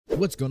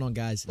What's going on,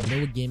 guys?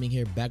 Noah Gaming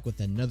here, back with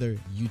another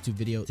YouTube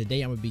video.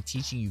 Today I'm gonna be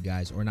teaching you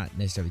guys, or not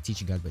necessarily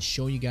teaching you guys, but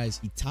showing you guys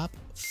the top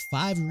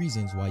 5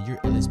 reasons why your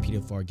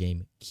LSPDFR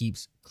game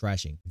keeps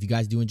crashing. If you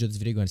guys do enjoy this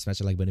video, go ahead and smash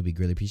the like button. It'd be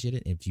greatly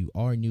appreciated. And if you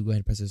are new, go ahead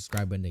and press the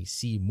subscribe button to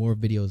see more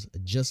videos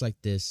just like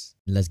this.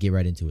 Let's get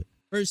right into it.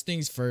 First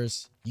things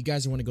first, you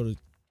guys want to go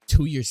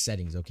to your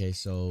settings. Okay,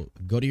 so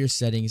go to your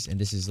settings, and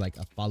this is like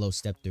a follow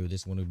step through.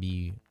 This one will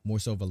be more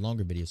so of a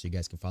longer video so you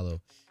guys can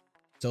follow.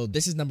 So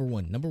this is number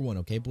one,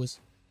 okay, boys?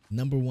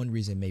 Number one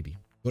reason, maybe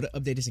go to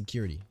updated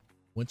security.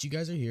 Once you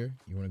guys are here,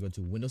 you want to go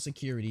to Windows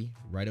Security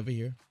right over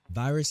here,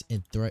 virus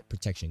and threat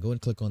protection. Go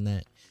and click on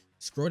that.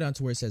 Scroll down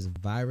to where it says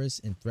virus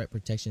and threat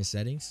protection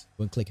settings.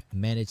 Go and click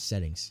manage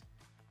settings.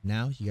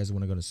 Now you guys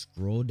want to go to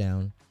scroll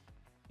down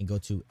and go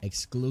to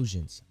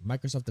exclusions.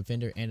 Microsoft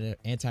Defender and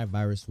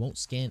antivirus won't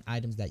scan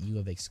items that you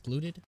have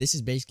excluded. This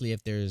is basically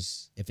if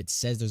it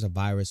says there's a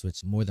virus,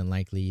 which more than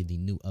likely the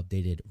new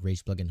updated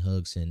Rage plugin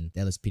hooks and the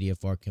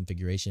LSPDFR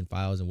configuration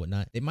files and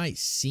whatnot, they might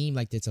seem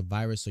like it's a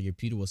virus, so your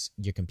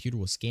computer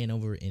will scan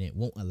over and it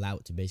won't allow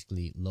it to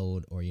basically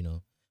load or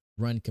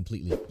run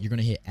completely. You're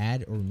gonna hit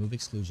add or remove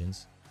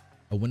exclusions.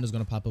 A window's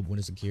gonna pop up,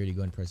 Windows Security.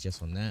 Go ahead and press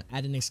yes on that.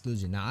 Add an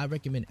exclusion. Now I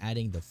recommend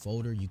adding the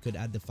folder. You could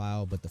add the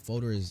file, but the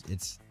folder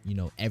it's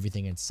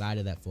everything inside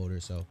of that folder.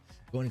 So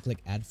go ahead and click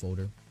add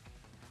folder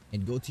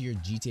and go to your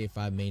GTA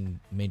 5 main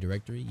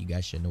directory. You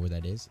guys should know where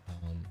that is.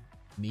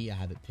 Me, I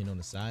have it pinned on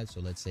the side.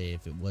 So let's say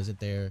if it wasn't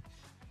there,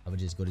 I would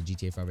just go to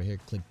GTA 5 right here.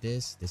 Click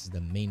this. This is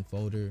the main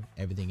folder.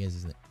 Everything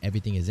is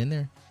in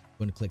there.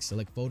 Go ahead and click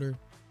select folder,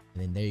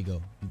 and then there you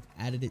go. You've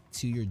added it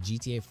to your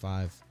GTA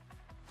 5.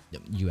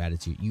 You add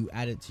it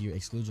to your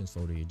exclusions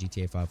folder, your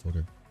GTA 5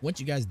 folder. Once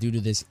you guys do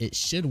this, it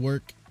should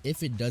work.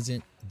 If it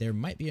doesn't, there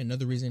might be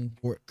another reason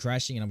for it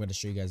crashing, and I'm going to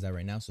show you guys that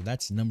right now. So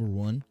that's number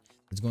one.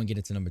 Let's go and get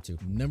into number two.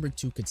 Number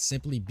two could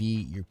simply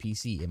be your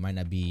PC. It might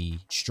not be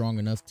strong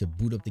enough to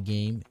boot up the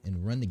game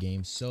and run the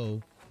game.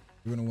 So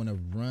you're going to want to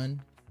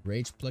run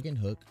Rage plugin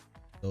hook.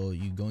 So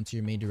you go into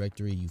your main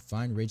directory, you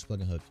find Rage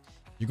plugin hook.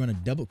 You're going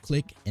to double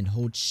click and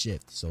hold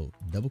shift. So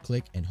double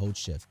click and hold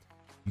shift.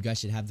 You guys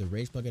should have the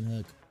Rage plugin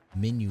hook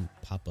menu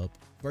pop up.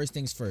 First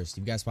things first,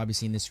 you guys probably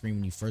seen this screen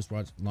when you first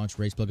launch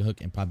Rage plugin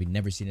hook, and probably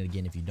never seen it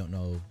again if you don't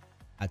know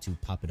how to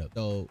pop it up.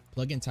 So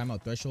plugin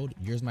timeout threshold,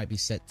 yours might be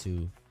set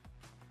to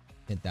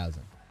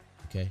 10,000.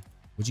 Okay,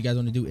 what you guys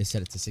want to do is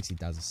set it to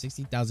 60,000.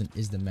 60,000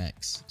 is the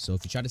max. So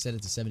if you try to set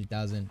it to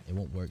 70,000, it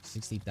won't work.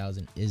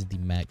 60,000 is the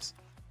max.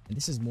 And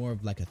this is more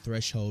of like a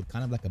threshold,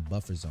 kind of like a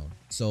buffer zone.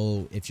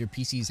 So if your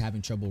PC is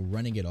having trouble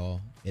running it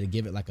all, it'll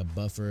give it like a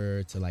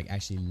buffer to like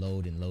actually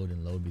load and load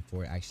and load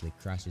before it actually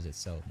crashes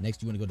itself.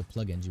 Next, you want to go to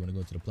plugins. You want to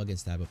go to the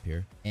plugins tab up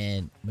here,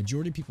 and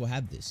majority of people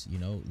have this,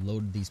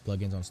 load these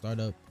plugins on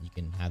startup. You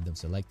can have them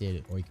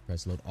selected, or you can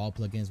press load all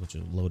plugins, which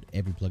will load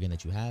every plugin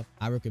that you have.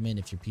 I recommend,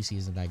 if your PC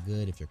isn't that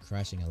good, if you're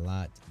crashing a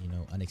lot,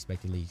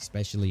 unexpectedly,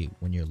 especially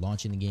when you're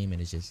launching the game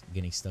and it's just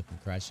getting stuck and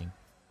crashing,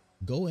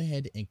 go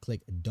ahead and click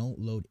don't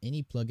load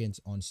any plugins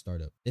on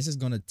startup. This is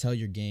going to tell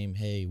your game,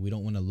 hey, we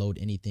don't want to load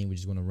anything. We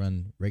just want to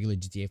run regular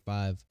GTA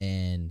 5.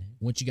 And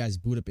once you guys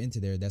boot up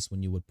into there, that's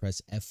when you would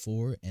press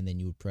F4, and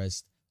then you would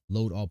press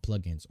load all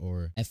plugins,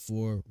 or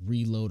F4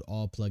 reload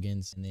all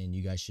plugins, and then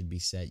you guys should be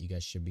set. You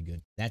guys should be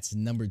good. That's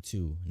number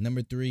two.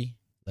 Number three,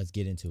 let's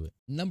get into it.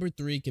 Number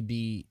three could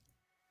be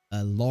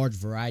a large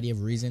variety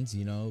of reasons,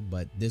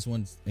 but this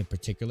one in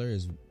particular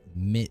is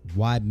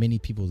why many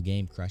people's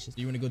game crashes. So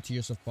you want to go to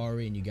your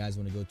Safari, and you guys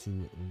want to go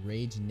to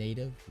Rage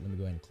Native. Let me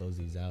go ahead and close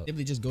these out.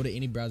 Simply just go to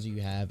any browser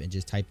you have and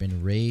just type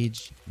in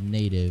Rage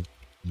Native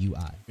UI.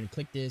 You're gonna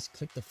click this,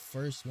 click the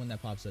first one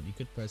that pops up. You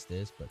could press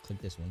this, but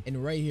click this one.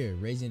 And right here,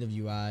 Rage Native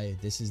UI,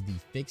 this is the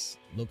fixed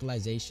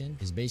localization.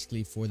 It's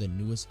basically for the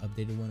newest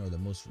updated one, or the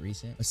most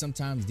recent. But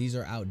sometimes these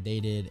are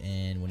outdated,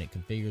 and when it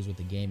configures with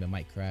the game, it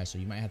might crash. So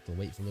you might have to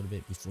wait for a little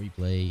bit before you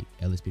play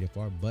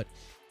LSPDFR. But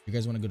you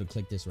guys want to go to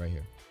click this right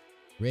here.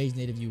 Rage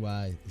Native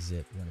UI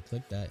zip. We're going to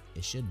click that.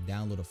 It should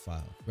download a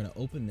file. We're going to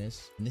open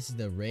this, and this is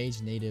the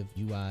Rage Native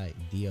UI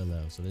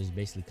DLL. So this is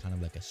basically kind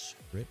of like a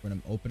script. We're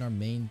going to open our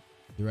main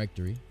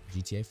directory,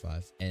 GTA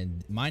 5,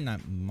 and mine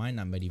not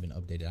might even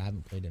updated. I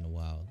haven't played in a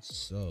while,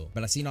 so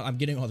but I'm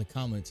getting all the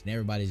comments, and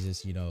everybody's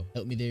just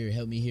help me there,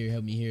 help me here,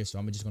 help me here. So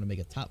I'm just going to make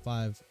a top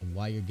 5 of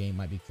why your game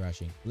might be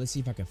crashing. Let's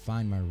see if I can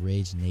find my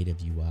Rage Native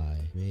UI.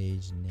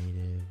 Rage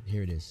Native,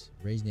 here it is.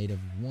 Rage Native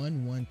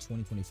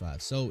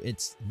 1/1/2025. So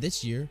it's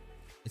this year.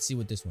 Let's see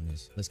what this one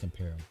is. Let's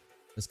compare them.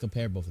 Let's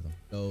compare both of them.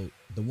 So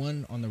the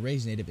one on the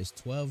Rage Native is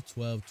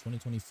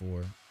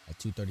 12/12/2024 at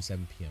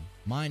 2:37 p.m.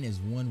 Mine is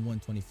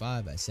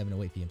 1/1/25 at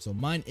 7:08 p.m. So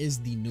mine is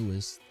the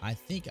newest. I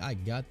think I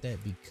got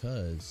that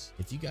because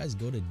if you guys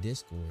go to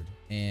Discord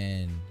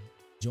and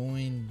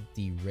join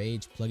the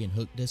Rage plugin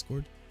hook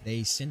Discord,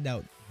 they send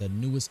out the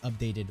newest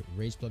updated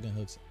Rage plugin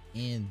hooks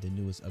and the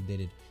newest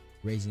updated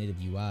Rage Native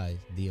UI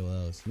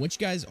DLLs. Once you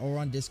guys are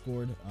on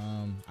Discord,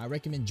 I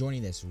recommend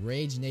joining this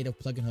Rage Native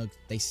plugin hook.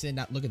 They send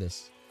out, look at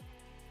this,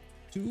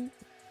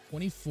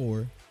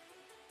 2/24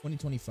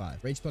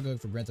 2025. Rage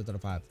plugin for Grand Theft Auto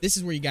 5. This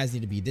is where you guys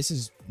need to be. This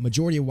is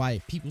majority of why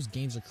people's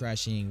games are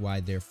crashing, why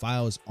their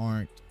files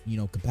aren't,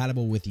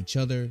 compatible with each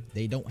other.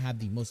 They don't have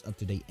the most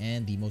up-to-date,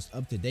 and the most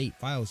up-to-date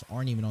files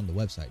aren't even on the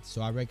website.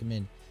 So I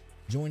recommend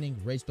joining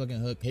Rage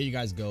plugin hook. Here you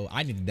guys go.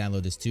 I need to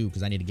download this too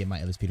because I need to get my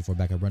LSPDFR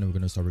back up running. We're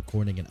going to start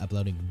recording and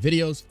uploading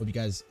videos. Hope you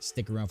guys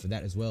stick around for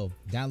that as well.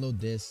 Download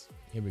this.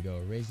 Here we go.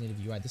 Rage native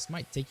UI. This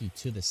might take you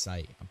to the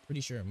site. I'm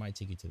pretty sure it might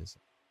take you to the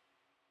site.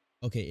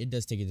 Okay, it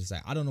does take you to the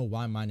site. I don't know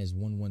why mine is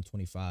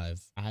 1125.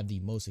 I have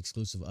the most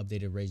exclusive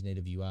updated Rage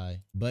native UI,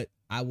 but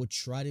I will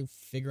try to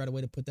figure out a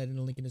way to put that in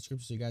the link in the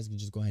description so you guys can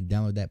just go ahead and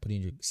download that, put it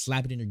in your,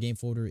 slap it in your game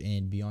folder,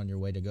 and be on your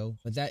way to go.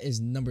 But that is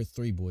number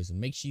 3, boys.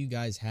 Make sure you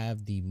guys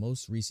have the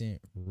most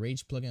recent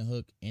Rage plugin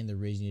hook and the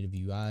Rage native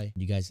UI.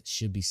 You guys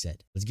should be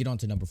set. Let's get on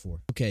to number 4.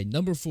 Okay,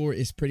 number 4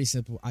 is pretty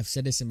simple. I've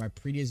said this in my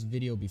previous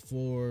video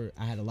before.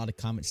 I had a lot of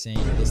comments saying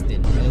this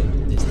didn't help,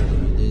 this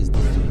didn't do this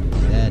didn't do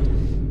that.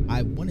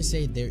 I want to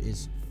say there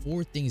is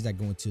 4 things that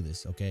go into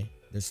this, okay?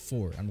 There's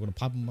 4. I'm going to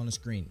pop them on the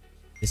screen.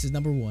 This is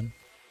number 1.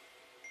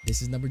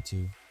 This is number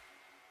 2.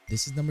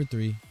 This is number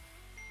 3.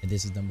 And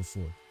this is number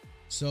 4.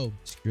 So,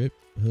 script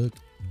hook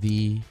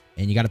v,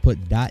 and you got to put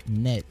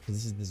 .net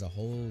because this is a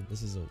whole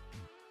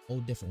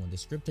different one. The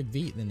script hook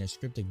v, then there's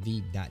script hook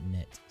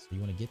v.net. So you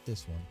want to get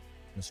this one.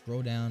 I'm going to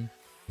scroll down.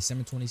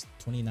 December 29th,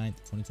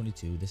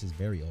 2022. This is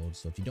very old.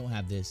 So if you don't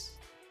have this,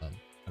 I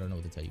don't know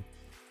what to tell you.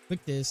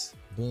 Click this,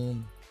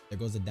 boom. There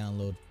goes the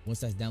download.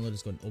 Once that's downloaded,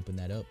 it's going to open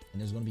that up. And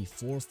there's going to be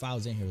 4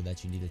 files in here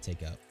that you need to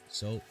take out.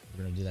 So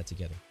we're going to do that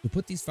together. To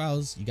put these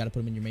files, you got to put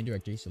them in your main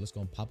directory. So let's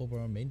go and pop over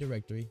our main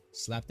directory.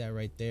 Slap that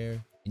right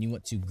there. And you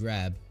want to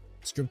grab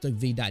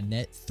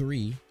scriptv.net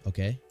 3.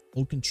 Okay.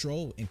 Hold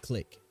control and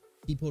click.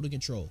 Keep holding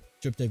control.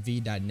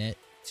 Scriptv.net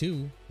 2.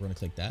 We're going to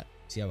click that.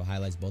 See how it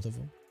highlights both of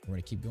them? We're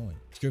going to keep going.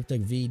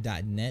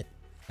 Scriptv.net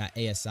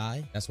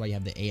 .asi. That's why you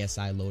have the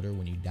ASI loader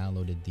when you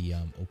downloaded the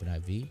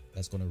OpenIV.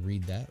 That's going to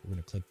read that. We're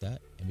going to click that,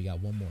 and we got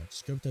one more,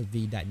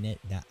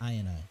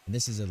 scriptv.net.ini. And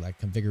this is a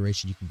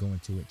configuration you can go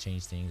into it,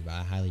 change things, but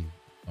I highly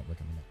don't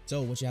recommend that.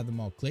 So once you have them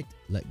all clicked,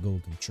 let go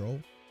of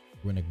control.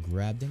 We're going to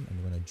grab them and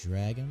we're going to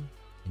drag them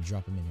and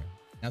drop them in here.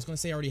 Now it's going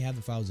to say I already have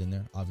the files in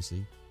there,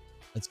 obviously.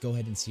 Let's go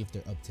ahead and see if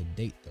they're up to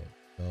date though.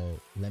 So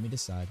let me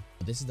decide.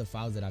 This is the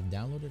files that I've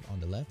downloaded on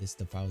the left. This is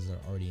the files that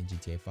are already in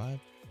GTA 5.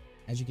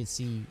 As you can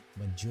see,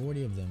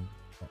 majority of them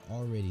are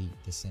already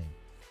the same.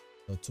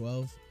 So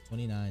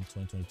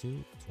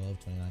 12/29/2022,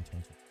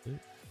 12/29/2022.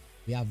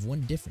 We have one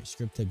different,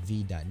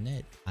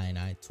 scriptv.net,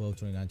 INI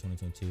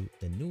 12/29/2022.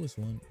 The newest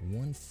one,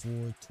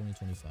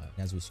 1/4/2025.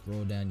 As we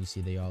scroll down, you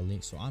see they all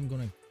linked. So I'm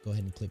going to go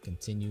ahead and click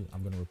continue.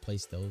 I'm going to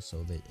replace those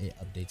so that it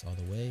updates all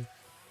the way.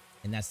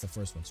 And that's the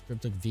first one,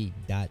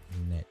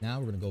 scriptv.net. Now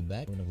we're going to go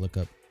back. We're going to look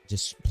up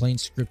just plain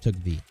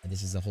scriptv. And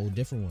this is a whole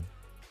different one.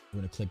 We're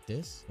going to click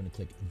this. We're going to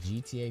click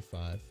GTA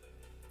 5.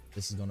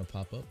 This is going to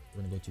pop up.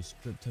 We're going to go to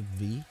script hook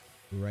v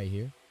right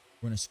here.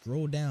 We're going to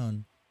scroll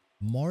down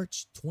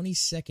March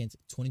 22nd,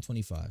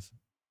 2025.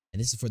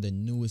 And this is for the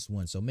newest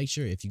one. So make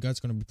sure if you guys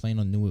are going to be playing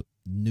on the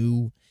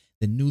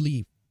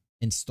newly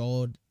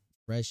installed,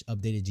 fresh,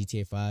 updated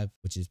GTA 5,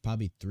 which is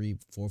probably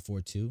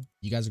 3.442,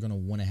 you guys are going to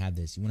want to have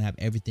this. You want to have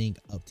everything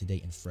up to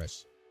date and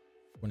fresh.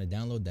 We're going to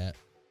download that.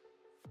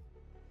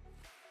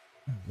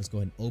 Let's go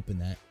ahead and open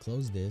that.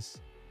 Close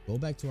this. Go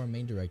back to our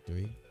main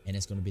directory, and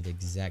it's going to be the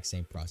exact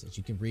same process.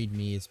 You can read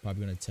me. It's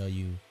probably going to tell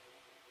you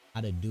how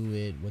to do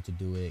it, what to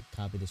do it,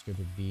 copy the script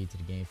v to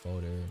the game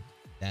folder,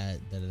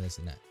 this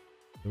and that.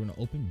 We're going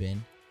to open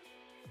bin,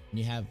 and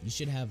you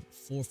should have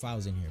 4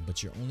 files in here,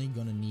 but you're only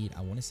going to need,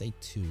 I want to say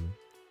 2.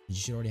 You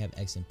should already have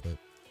X input,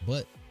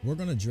 but we're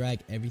going to drag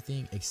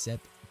everything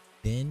except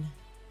bin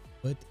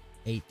put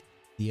 8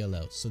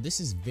 DLL. So this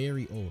is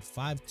very old,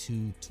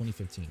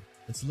 5/2/2015.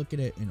 Let's look at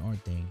it in our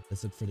thing.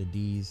 Let's look for the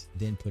D's,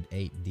 then put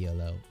 8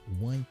 DLL,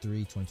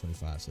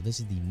 1/3/2025. So this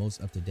is the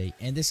most up to date.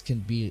 And this can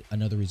be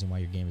another reason why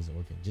your game isn't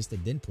working. Just the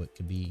then put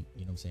could be,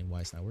 you know what I'm saying, why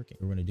it's not working.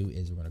 What we're going to do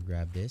is we're going to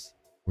grab this.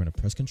 We're going to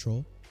press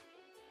control,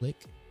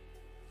 click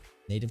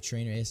native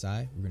trainer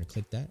ASI. We're going to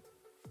click that.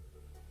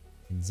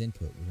 And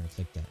Zenput, we're going to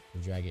click that.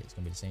 We'll drag it. It's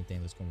going to be the same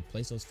thing. Let's go and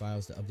replace those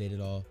files to update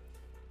it all.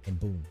 And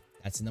boom,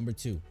 that's number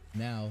 2.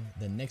 Now,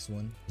 the next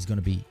one is going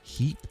to be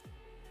heap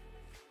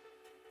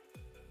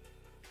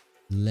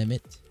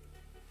limit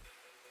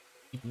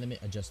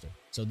adjuster.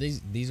 So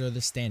these are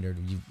the standard.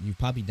 You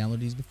probably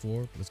downloaded these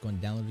before. Let's go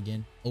and download it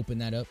again. Open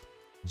that up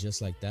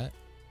just like that.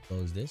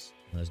 Close this.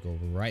 And let's go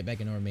right back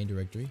into our main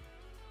directory.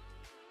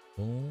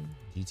 Boom,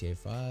 GTA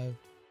 5. And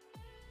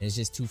it's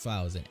just 2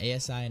 files, an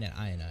ASI and an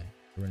INI.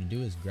 What we're going to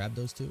do is grab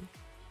those 2,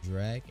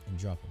 drag and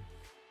drop them,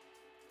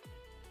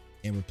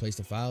 and replace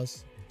the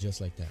files just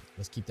like that.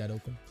 Let's keep that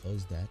open.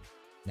 Close that.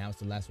 Now it's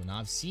the last one. Now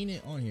I've seen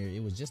it on here.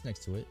 It was just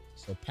next to it.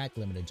 So pack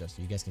limit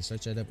adjuster. You guys can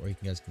search that up, or you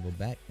guys can go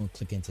back and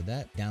click into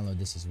that. Download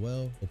this as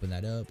well. Open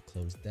that up.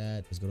 Close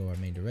that. Let's go to our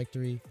main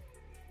directory.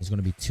 There's going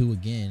to be 2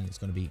 again. It's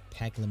going to be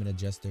pack limit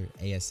adjuster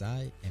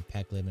ASI and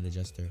pack limit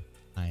adjuster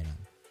INI.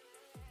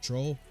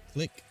 Control,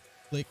 click,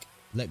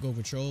 let go of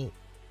control,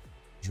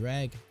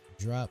 drag,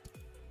 drop,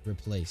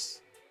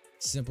 replace.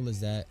 Simple as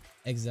that.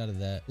 Exit out of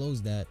that,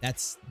 close that.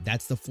 That's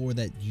the 4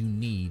 that you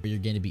need for your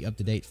game to be up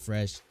to date,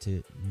 fresh,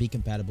 to be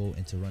compatible,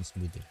 and to run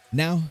smoothly.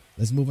 Now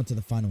let's move on to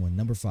the final one,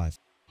 number 5.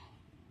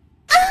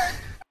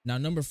 Now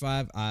number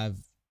 5, I've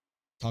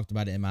talked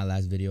about it in my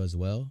last video as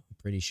well, I'm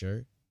pretty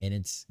sure, and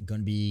it's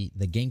gonna be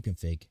the game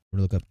config. We're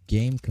gonna look up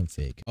game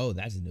config. Oh,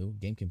 that's new.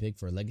 Game config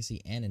for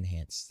legacy and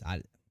enhanced.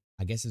 I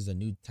guess there's a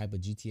new type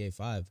of GTA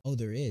 5. Oh,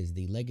 there is.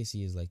 The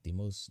legacy is like the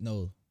most,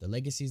 no, the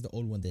legacy is the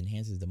old one. The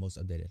enhanced is the most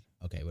updated.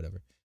 Okay,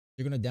 whatever.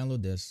 You're going to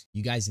download this.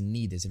 You guys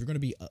need this. If you're going to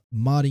be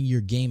modding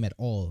your game at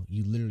all,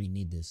 you literally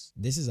need this.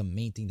 This is a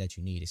main thing that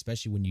you need,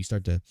 especially when you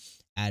start to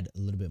add a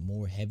little bit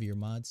more heavier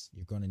mods.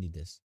 You're going to need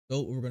this. So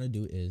what we're going to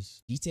do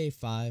is GTA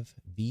 5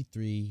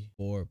 V3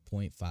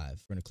 4.5. We're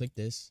going to click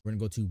this. We're going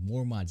to go to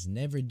more mods.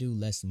 Never do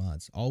less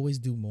mods. Always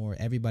do more.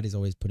 Everybody's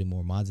always putting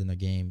more mods in their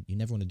game. You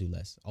never want to do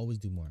less. Always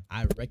do more.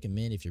 I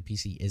recommend, if your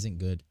PC isn't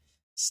good,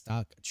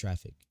 stock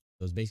traffic.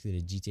 So it's basically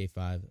the GTA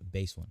 5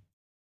 base one.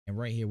 And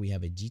right here we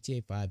have a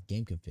GTA 5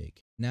 game config.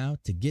 Now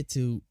to get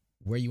to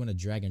where you want to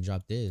drag and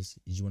drop this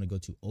is you want to go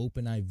to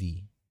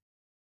OpenIV.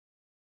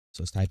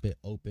 So let's type it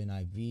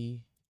OpenIV.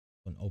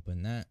 I'm gonna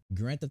open that.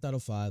 Grand Theft Auto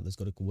 5. Let's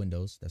go to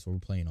Windows. That's what we're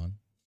playing on.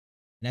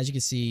 And as you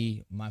can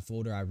see, my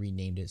folder, I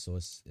renamed it, so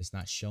it's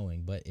not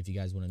showing. But if you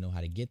guys want to know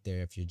how to get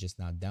there, if you're just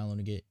not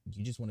downloading it,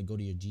 you just want to go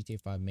to your GTA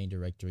 5 main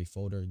directory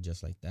folder,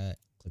 just like that.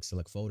 Click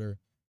select folder.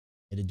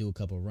 It'll do a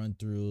couple of run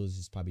throughs.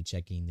 It's probably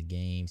checking the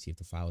game, see if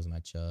the files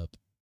match up.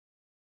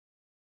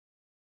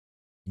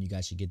 And you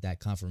guys should get that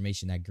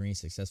confirmation, that green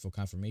successful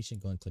confirmation.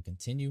 Go and click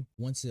continue.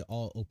 Once it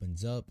all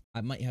opens up, I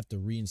might have to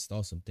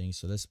reinstall some things.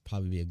 So that's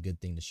probably be a good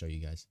thing to show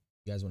you guys.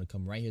 You guys want to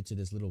come right here to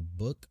this little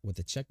book with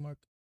a check mark.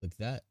 Click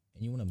that.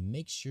 And you want to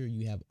make sure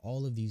you have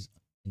all of these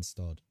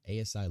installed.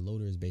 ASI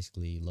loader is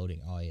basically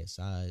loading all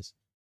ASIs.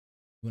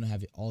 You want to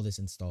have all this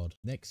installed.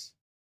 Next,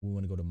 we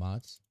want to go to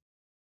mods.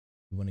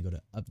 We want to go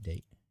to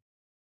update.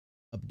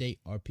 Update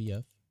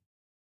RPF.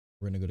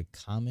 We're going to go to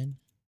common,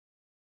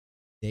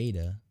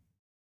 data.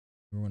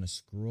 We're going to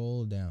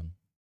scroll down.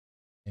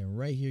 And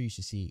right here, you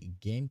should see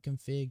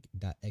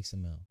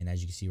gameconfig.xml. And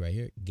as you can see right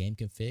here,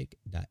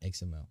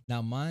 gameconfig.xml.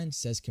 Now mine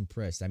says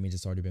compressed. That means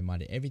it's already been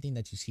modded. Everything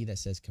that you see that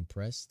says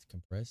compressed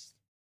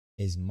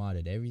is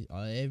modded.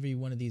 Every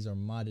one of these are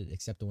modded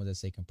except the ones that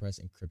say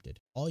compressed encrypted.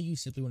 All you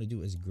simply want to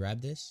do is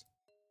grab this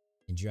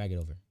and drag it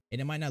over.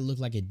 And it might not look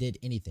like it did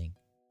anything,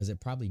 because it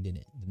probably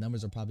didn't. The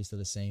numbers are probably still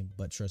the same,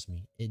 but trust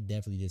me, it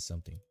definitely did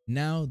something.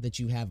 Now that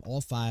you have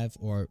all 5,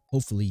 or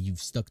hopefully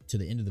you've stuck to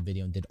the end of the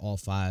video and did all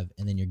 5,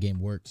 and then your game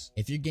works.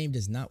 If your game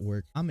does not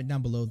work, comment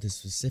down below the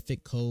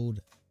specific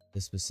code,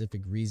 the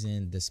specific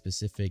reason, the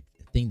specific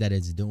thing that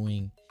it's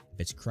doing. If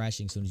it's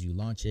crashing as soon as you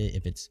launch it,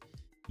 if it's,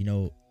 you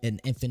know, an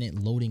infinite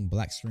loading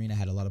black screen. I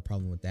had a lot of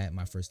problem with that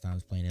my first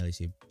time playing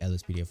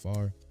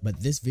LSPDFR.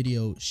 But this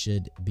video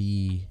should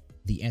be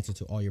the answer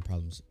to all your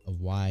problems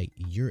of why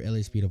your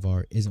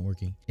LSPDFR isn't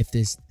working. If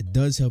this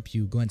does help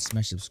you, go ahead and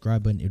smash the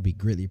subscribe button. It would be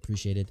greatly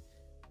appreciated.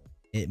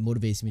 It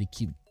motivates me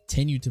to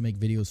continue to make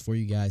videos for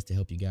you guys, to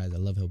help you guys. I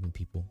love helping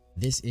people.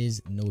 This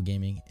is Noah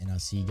Gaming, and I'll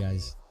see you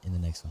guys in the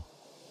next one.